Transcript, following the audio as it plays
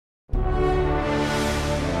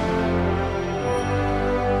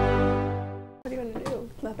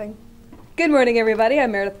nothing. Good morning, everybody.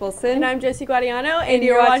 I'm Meredith Wilson. And I'm Josie Guadiano, and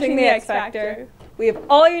you're watching The X Factor. We have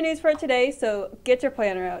all your news for today, so get your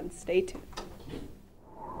planner out and stay tuned.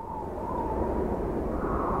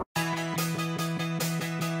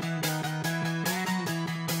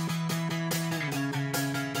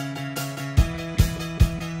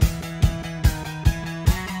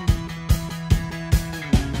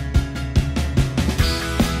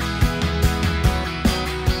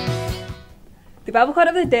 The Bible quote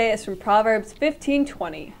of the day is from Proverbs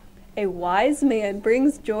 15:20. A wise man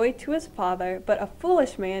brings joy to his father, but a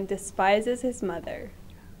foolish man despises his mother.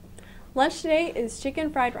 Lunch today is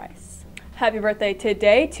chicken fried rice. Happy birthday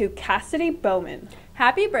today to Cassidy Bowman.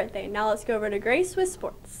 Happy birthday. Now let's go over to Grace with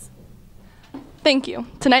sports. Thank you.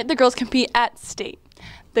 Tonight the girls compete at state.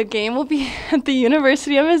 The game will be at the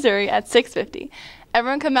University of Missouri at 6:50.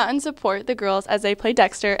 Everyone come out and support the girls as they play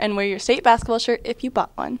Dexter and wear your state basketball shirt if you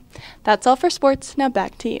bought one. That's all for sports. Now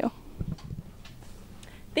back to you.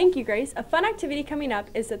 Thank you, Grace. A fun activity coming up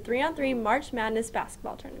is the 3-on-3 March Madness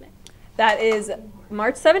basketball tournament. That is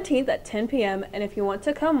March 17th at 10 p.m. and if you want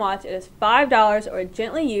to come watch, it is $5 or a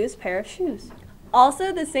gently used pair of shoes.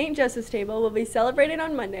 Also, the St. Joseph's Table will be celebrated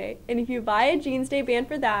on Monday, and if you buy a Jeans Day band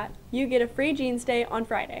for that, you get a free Jeans Day on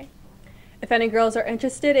Friday. If any girls are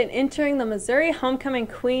interested in entering the Missouri Homecoming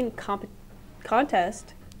Queen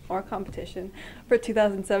contest or competition for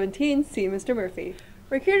 2017, see Mr. Murphy.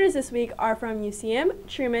 Recruiters this week are from UCM,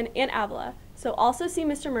 Truman, and Avila, so also see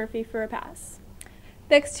Mr. Murphy for a pass.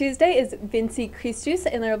 Next Tuesday is Vinci Christus,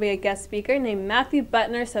 and there will be a guest speaker named Matthew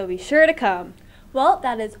Butner, so be sure to come. Well,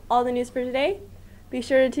 that is all the news for today. Be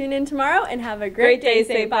sure to tune in tomorrow and have a great day,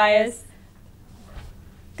 St. Pius.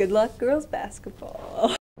 Good luck, girls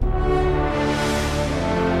basketball.